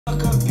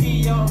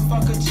PO,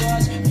 fuck a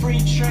judge. Free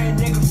Trent,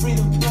 nigga, free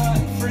the plug.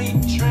 Free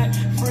Trent,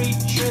 free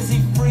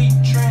Trizzy, free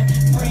Trent,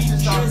 free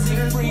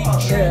Trizzy, free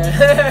Trent,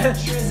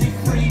 Trizzy,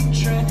 free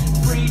Trent,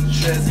 free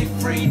Trizzy,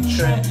 free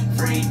Trent,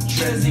 free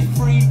Trizzy,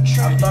 free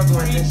Trent. I'm fucking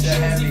with this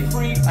shit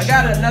heavy. I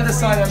got another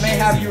song that may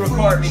have you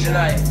record me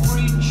tonight.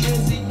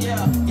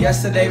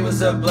 Yesterday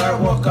was a blur,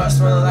 woke up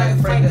smelling like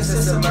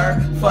frankincense and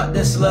myrrh. Fuck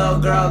this little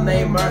girl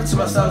named Myrrh. To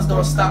myself,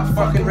 don't stop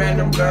fucking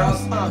random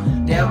girls.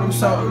 Damn, I'm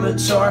so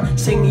immature.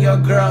 Singing your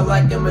girl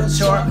like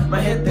immature.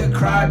 My hit the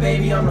cry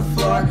baby on the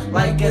floor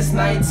like it's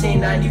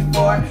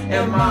 1994.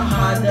 In my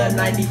Honda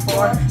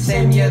 94,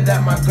 same year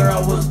that my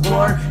girl was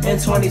born. In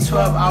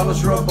 2012 I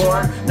was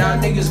reborn.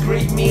 Now niggas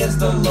greet me as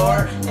the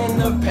Lord. In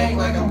the paint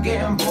like I'm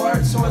getting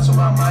bored. So much on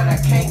my mind I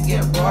can't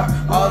get bored.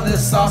 All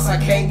this sauce I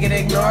can't get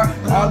ignored.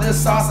 All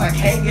this sauce I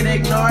can't get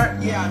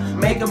ignored. Yeah,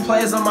 making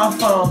plays on my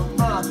phone.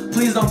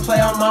 Please don't play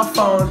on my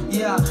phone.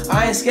 Yeah,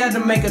 I ain't scared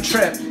to make a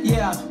trip.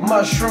 Yeah,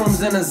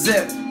 mushrooms in a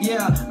zip.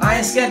 Yeah, I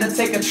ain't scared to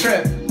take a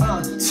trip.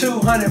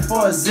 200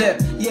 for a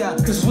zip. Yeah,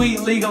 cause weed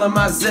legal in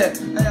my zip.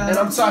 And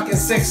I'm talking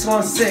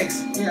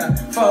 616. Yeah,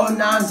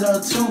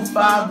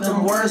 49025.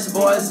 Them worst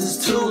boys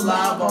is too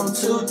live. On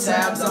 2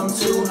 tabs, I'm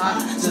too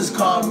hot. Just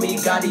call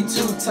me Gatti 2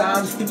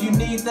 times. If you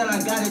need that,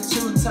 I got it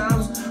 2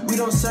 times. We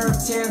don't serve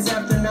 10s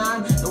after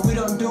 9, and we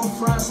don't do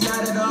fronts,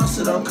 not at all.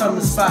 So don't come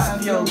to spot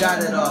if you don't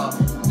got it all.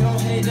 No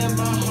hate in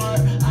my heart,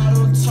 I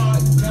don't talk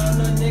down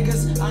no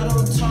niggas. I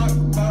don't talk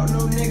about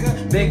no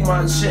nigga. Big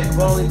man shit,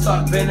 we only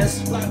talk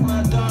business. Like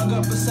my dog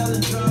up for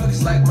selling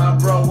drugs. Like my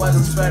bro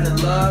wasn't spreading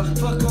love.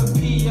 Fuck a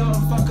PO,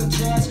 fuck a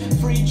judge.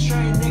 Free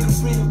Trent, nigga,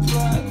 free the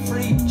plug.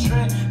 Free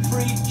Trent,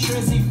 free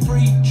Trizzy,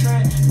 free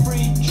Trent,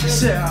 free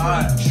Trizzy,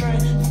 free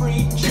Trent,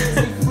 free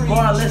Trizzy, free Boy,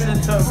 I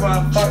listen to it, boy,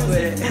 I fuck with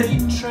it.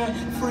 Free Trent,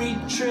 free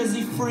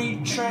Trizzy, free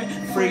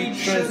Trent, free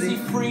Trizzy,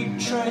 free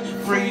Trent,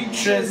 free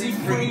Trizzy,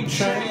 free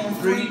Trent,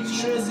 free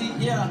Trizzy,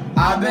 yeah.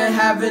 I've been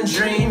having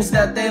dreams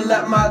that they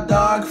let my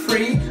dog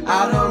free.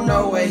 I don't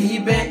know what he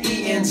been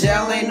eating.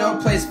 Jail ain't no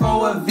place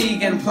for a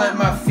vegan. Plant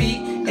my feet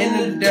in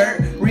the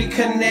dirt,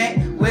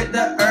 reconnect with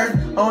the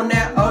earth on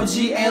that OG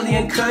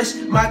alien kush.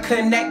 My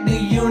connect the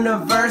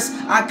universe,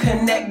 I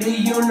connect the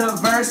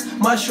universe.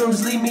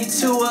 Mushrooms leave me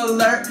too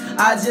alert.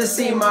 I just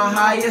see my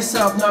higher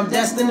self. Now I'm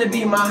destined to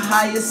be my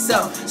highest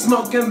self.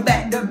 Smoking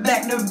back to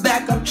back to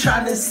back. I'm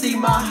trying to see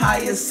my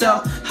higher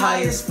self.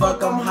 High as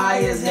fuck, I'm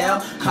high as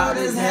hell. Hot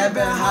as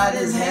heaven, hot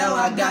as hell.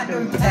 I got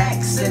them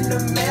packs in the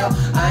mail.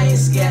 I ain't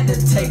scared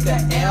to take a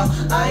L.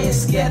 I ain't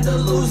scared to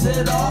lose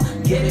it all.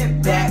 Get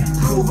it back,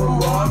 prove them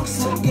wrong.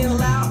 Smoking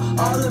loud,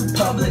 all in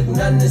public,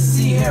 nothing to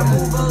see here.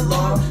 Move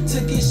along,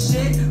 took his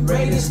shit,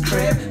 raid his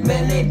crib.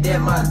 Man, they did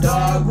my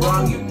dog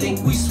wrong. You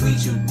think we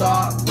sweet, you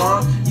thought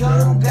wrong.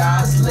 Young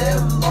guys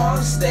live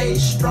long, stay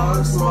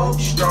strong, smoke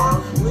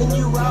strong. When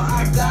you out,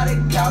 I got a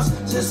couch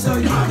just so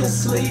you can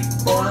sleep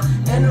on.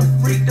 And a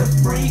freak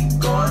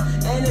on.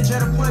 And a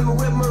jet appointment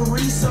with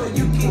Marie so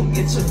you can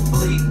get your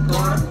fleet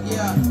gone.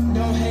 Yeah,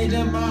 no hate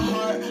in my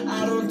heart.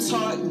 I don't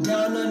talk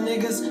down no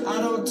niggas.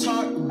 I don't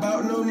talk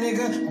about no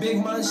nigga.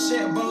 Big man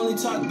shit, but only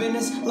talk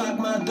business. Lock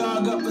my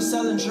dog up for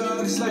selling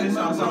drugs. Like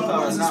my bro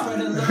wasn't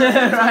spreading love.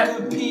 Right. Fuck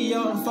a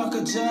PO and fuck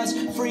a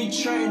judge. Free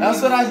Trent.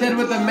 That's what I did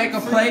with the make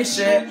a play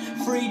shit.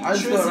 Free I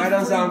just do it right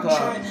on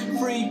SoundCloud.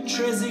 Free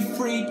Trizzy,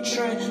 free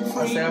Trent.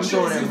 Free I'm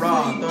doing it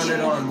raw, I'm throwing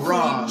it on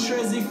raw.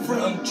 Trizzy,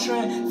 free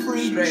Trent.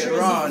 Free Straight Trizzy,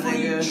 raw, free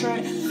nigga.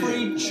 Trent.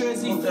 Free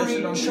Trizzy,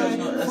 free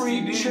Trent.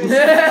 Free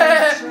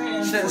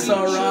Trizzy, Shit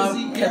so raw,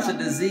 catch a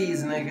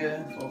disease,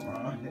 nigga.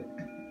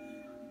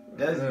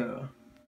 That's